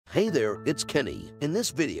Hey there, it's Kenny. In this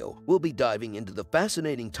video, we'll be diving into the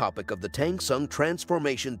fascinating topic of the Tang-Song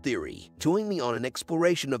transformation theory. Join me on an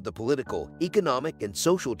exploration of the political, economic, and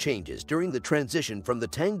social changes during the transition from the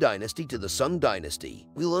Tang Dynasty to the Song Dynasty.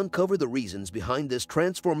 We'll uncover the reasons behind this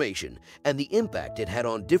transformation and the impact it had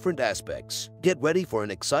on different aspects. Get ready for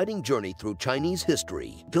an exciting journey through Chinese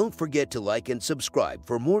history. Don't forget to like and subscribe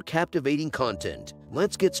for more captivating content.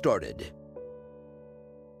 Let's get started.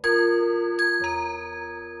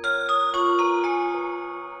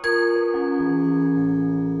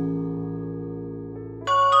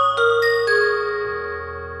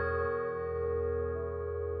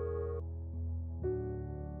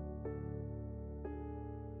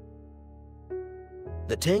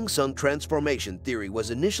 The Tang-Song transformation theory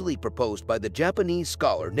was initially proposed by the Japanese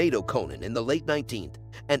scholar Nato Konan in the late 19th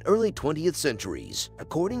and early 20th centuries.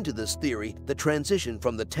 According to this theory, the transition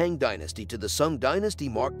from the Tang Dynasty to the Song Dynasty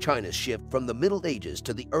marked China's shift from the Middle Ages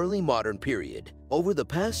to the early modern period. Over the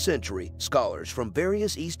past century, scholars from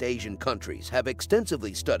various East Asian countries have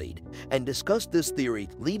extensively studied and discussed this theory,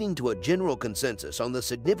 leading to a general consensus on the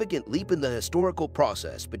significant leap in the historical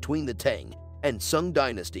process between the Tang and Song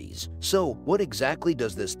dynasties. So, what exactly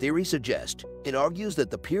does this theory suggest? It argues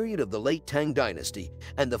that the period of the late Tang Dynasty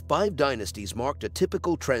and the five dynasties marked a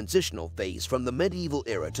typical transitional phase from the medieval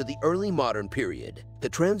era to the early modern period. The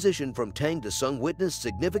transition from Tang to Song witnessed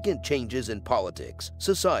significant changes in politics,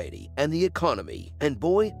 society, and the economy. And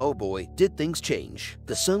boy, oh boy, did things change.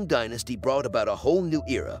 The Song Dynasty brought about a whole new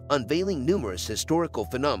era, unveiling numerous historical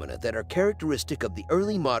phenomena that are characteristic of the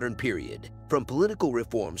early modern period. From political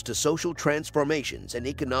reforms to social transformations and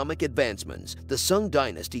economic advancements, the Song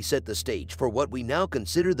Dynasty set the stage for what we now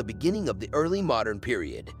consider the beginning of the early modern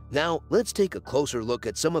period. Now, let's take a closer look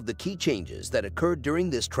at some of the key changes that occurred during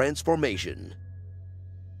this transformation.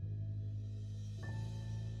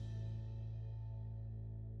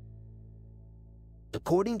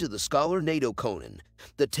 According to the scholar Nato Konan,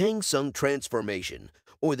 the Tang-Song transformation,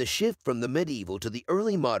 or the shift from the medieval to the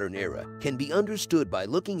early modern era, can be understood by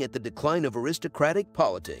looking at the decline of aristocratic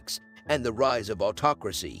politics and the rise of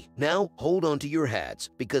autocracy. Now, hold on to your hats,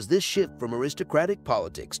 because this shift from aristocratic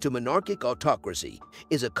politics to monarchic autocracy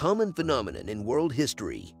is a common phenomenon in world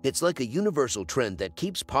history. It's like a universal trend that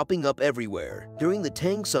keeps popping up everywhere. During the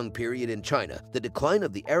Tang-Song period in China, the decline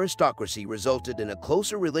of the aristocracy resulted in a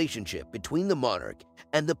closer relationship between the monarch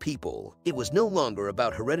and the people. It was no longer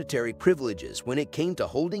about hereditary privileges when it came to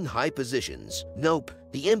holding high positions. Nope.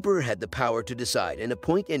 The emperor had the power to decide and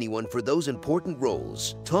appoint anyone for those important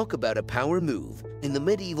roles. Talk about a power move. In the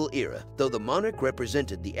medieval era, though the monarch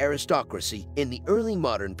represented the aristocracy, in the early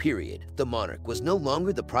modern period, the monarch was no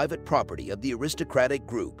longer the private property of the aristocratic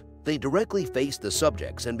group. They directly faced the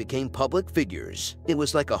subjects and became public figures. It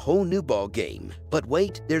was like a whole new ball game. But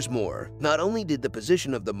wait, there's more. Not only did the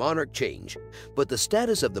position of the monarch change, but the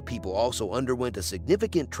status of the people also underwent a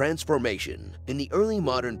significant transformation. In the early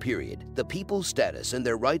modern period, the people's status and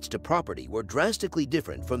their rights to property were drastically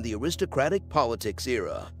different from the aristocratic politics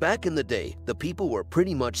era. Back in the day, the people were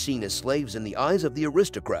pretty much seen as slaves in the eyes of the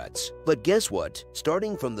aristocrats. But guess what?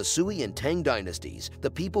 Starting from the Sui and Tang dynasties,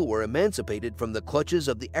 the people were emancipated from the clutches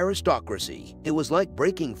of the aristocracy. It was like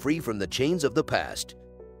breaking free from the chains of the past.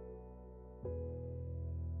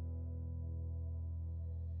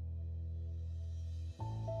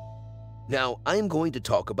 Now, I am going to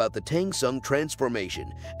talk about the Tang-Song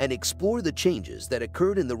transformation and explore the changes that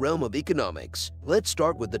occurred in the realm of economics. Let's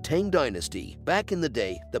start with the Tang Dynasty. Back in the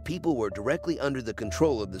day, the people were directly under the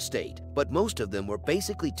control of the state, but most of them were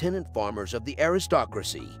basically tenant farmers of the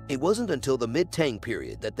aristocracy. It wasn't until the mid-Tang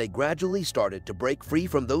period that they gradually started to break free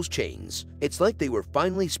from those chains. It's like they were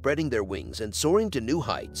finally spreading their wings and soaring to new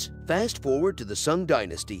heights. Fast forward to the Song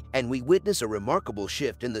Dynasty, and we witness a remarkable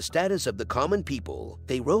shift in the status of the common people.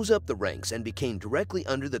 They rose up the ranks and became directly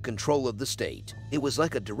under the control of the state. It was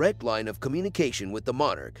like a direct line of communication with the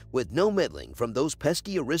monarch, with no meddling from those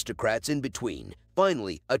pesky aristocrats in between.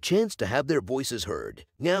 Finally, a chance to have their voices heard.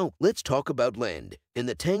 Now, let's talk about land. In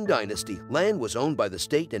the Tang Dynasty, land was owned by the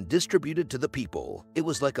state and distributed to the people. It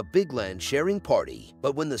was like a big land-sharing party.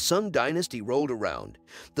 But when the Song Dynasty rolled around,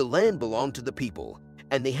 the land belonged to the people,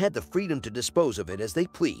 and they had the freedom to dispose of it as they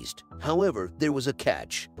pleased. However, there was a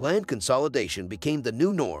catch. Land consolidation became the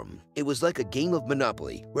new norm. It was like a game of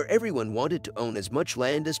Monopoly, where everyone wanted to own as much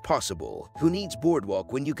land as possible. Who needs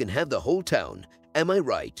boardwalk when you can have the whole town? Am I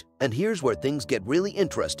right? And here's where things get really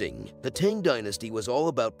interesting. The Tang Dynasty was all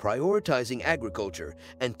about prioritizing agriculture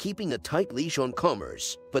and keeping a tight leash on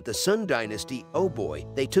commerce. But the Song Dynasty, oh boy,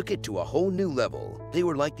 they took it to a whole new level. They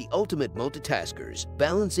were like the ultimate multitaskers,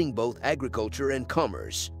 balancing both agriculture and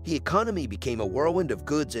commerce. The economy became a whirlwind of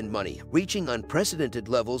goods and money, reaching unprecedented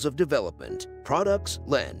levels of development. Products,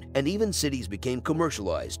 land, and even cities became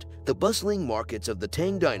commercialized. The bustling markets of the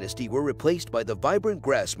Tang Dynasty were replaced by the vibrant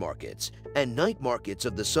grass markets and night markets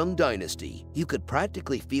of the Song Dynasty. You could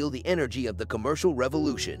practically feel the energy of the commercial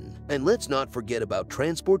revolution. And let's not forget about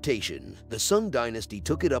transportation. The Song Dynasty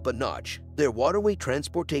took it up a notch. Their waterway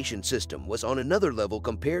transportation system was on another level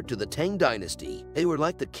compared to the Tang Dynasty. They were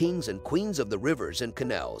like the kings and queens of the rivers and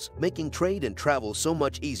canals, making trade and travel so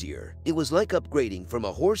much easier. It was like upgrading from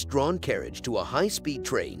a horse-drawn carriage to a high-speed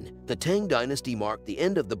train. The Tang Dynasty marked the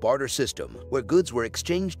end of the barter system, where goods were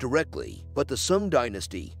exchanged directly. But the Song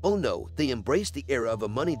Dynasty, oh no, they embraced the era of a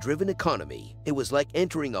money-driven economy. It was like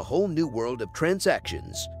entering a whole new world of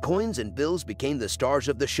transactions. Coins and bills became the stars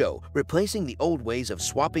of the show, replacing the old ways of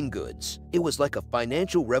swapping goods. It was like a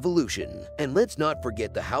financial revolution. And let's not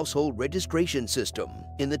forget the household registration system.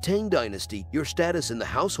 In the Tang Dynasty, your status in the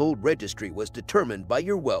household registry was determined by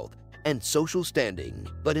your wealth and social standing.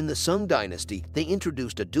 But in the Song Dynasty, they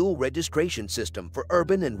introduced a dual registration system for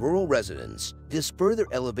urban and rural residents. This further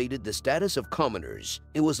elevated the status of commoners.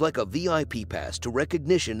 It was like a VIP pass to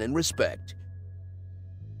recognition and respect.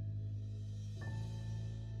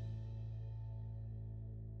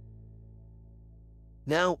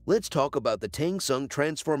 Now, let's talk about the Tang-Song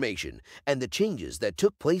transformation and the changes that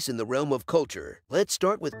took place in the realm of culture. Let's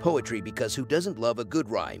start with poetry, because who doesn't love a good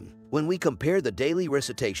rhyme? When we compare the daily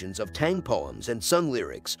recitations of Tang poems and Song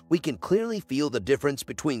lyrics, we can clearly feel the difference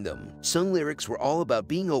between them. Song lyrics were all about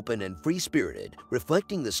being open and free-spirited,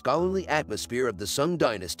 reflecting the scholarly atmosphere of the Song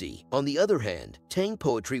Dynasty. On the other hand, Tang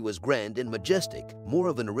poetry was grand and majestic, more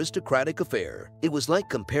of an aristocratic affair. It was like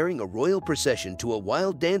comparing a royal procession to a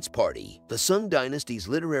wild dance party. The Song Dynasty's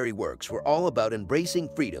literary works were all about embracing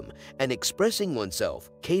freedom and expressing oneself,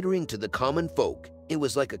 catering to the common folk. It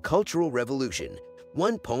was like a cultural revolution,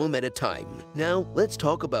 one poem at a time. Now, let's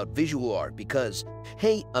talk about visual art, because,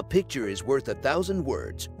 hey, a picture is worth 1,000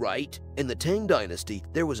 words, right? In the Tang Dynasty,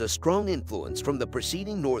 there was a strong influence from the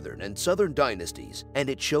preceding northern and southern dynasties, and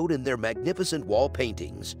it showed in their magnificent wall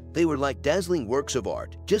paintings. They were like dazzling works of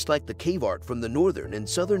art, just like the cave art from the northern and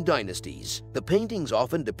southern dynasties. The paintings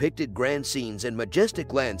often depicted grand scenes and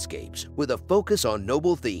majestic landscapes, with a focus on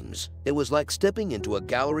noble themes. It was like stepping into a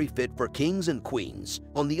gallery fit for kings and queens.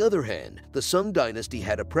 On the other hand, the Song Dynasty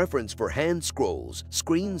had a preference for hand scrolls,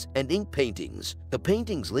 screens, and ink paintings. The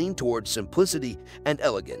paintings leaned towards simplicity and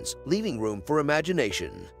elegance, leaving room for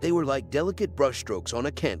imagination. They were like delicate brushstrokes on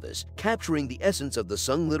a canvas, capturing the essence of the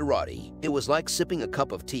Song literati. It was like sipping a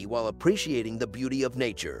cup of tea while appreciating the beauty of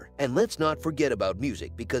nature. And let's not forget about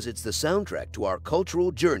music, because it's the soundtrack to our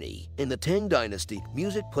cultural journey. In the Tang Dynasty,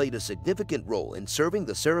 music played a significant role in serving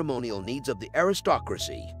the ceremonial needs of the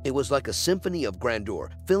aristocracy. It was like a symphony of grandeur,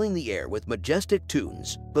 filling the air with majestic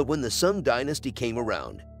tunes. But when the Song Dynasty came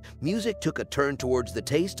around, music took a turn towards the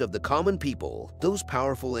taste of the common people. Those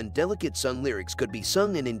powerful and delicate Song lyrics could be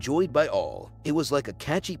sung and enjoyed by all. It was like a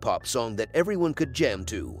catchy pop song that everyone could jam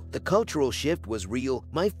to. The cultural shift was real,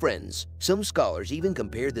 my friends. Some scholars even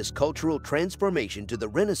compare this cultural transformation to the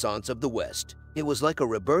Renaissance of the West. It was like a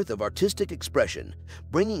rebirth of artistic expression,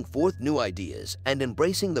 bringing forth new ideas and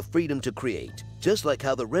embracing the freedom to create. Just like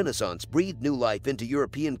how the Renaissance breathed new life into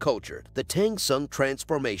European culture, the Tang-Song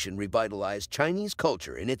transformation revitalized Chinese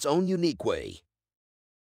culture in its own unique way.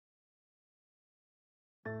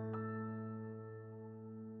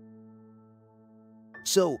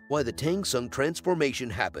 So, why the Tang-Song transformation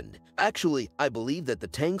happened? Actually, I believe that the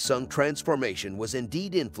Tang-Song transformation was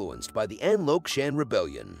indeed influenced by the An Lushan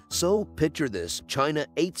Rebellion. So, picture this: China,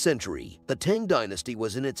 8th century. The Tang Dynasty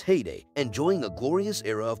was in its heyday, enjoying a glorious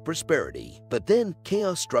era of prosperity. But then,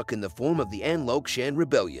 chaos struck in the form of the An Lushan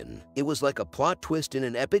Rebellion. It was like a plot twist in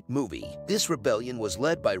an epic movie. This rebellion was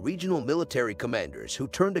led by regional military commanders who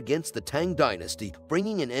turned against the Tang Dynasty,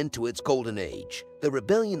 bringing an end to its golden age. The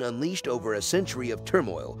rebellion unleashed over a century of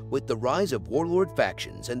turmoil, with the rise of warlord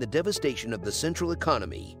factions and the devastation of the central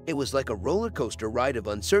economy. It was like a roller coaster ride of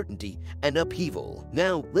uncertainty and upheaval.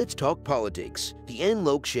 Now, let's talk politics. The An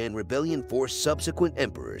Lushan Rebellion forced subsequent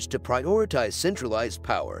emperors to prioritize centralized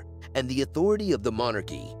power and the authority of the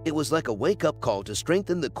monarchy. It was like a wake-up call to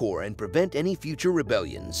strengthen the core and prevent any future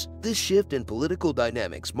rebellions. This shift in political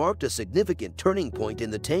dynamics marked a significant turning point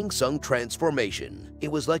in the Tang-Song transformation.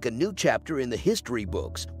 It was like a new chapter in the history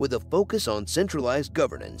books with a focus on centralized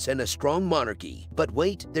governance and a strong monarchy. But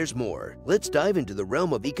wait, there's more. Let's dive into the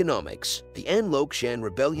realm of economics. The An Lushan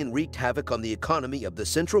Rebellion wreaked havoc on the economy of the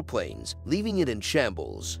Central Plains, leaving it in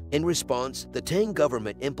shambles. In response, the Tang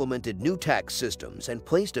government implemented new tax systems and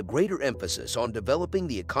placed a greater emphasis on developing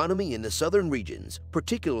the economy in the southern regions,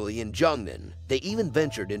 particularly in Jiangnan. They even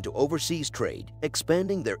ventured into overseas trade,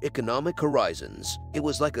 expanding their economic horizons. It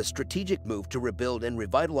was like a strategic move to rebuild and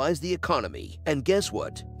revitalize the economy. And guess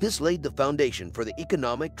what? This laid the foundation for the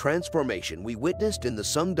economic transformation we witnessed in the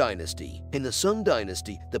Song Dynasty. In the Song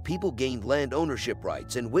Dynasty, the people gained land ownership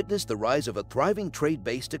rights and witnessed the rise of a thriving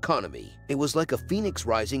trade-based economy. It was like a phoenix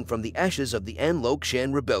rising from the ashes of the An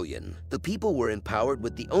Lushan Rebellion. The people were empowered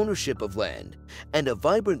with the ownership of land, and a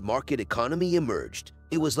vibrant market economy emerged.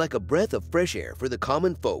 It was like a breath of fresh air for the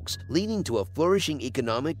common folks, leading to a flourishing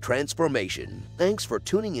economic transformation. Thanks for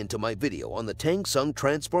tuning into my video on the Tang-Song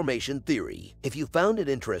transformation theory. If you found it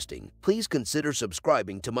interesting, please consider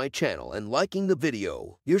subscribing to my channel and liking the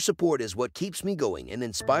video. Your support is what keeps me going and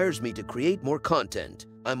inspires me to create more content.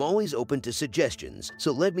 I'm always open to suggestions,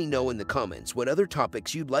 so let me know in the comments what other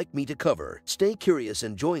topics you'd like me to cover. Stay curious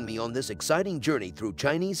and join me on this exciting journey through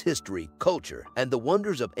Chinese history, culture, and the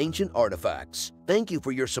wonders of ancient artifacts. Thank you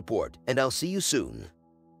for your support, and I'll see you soon.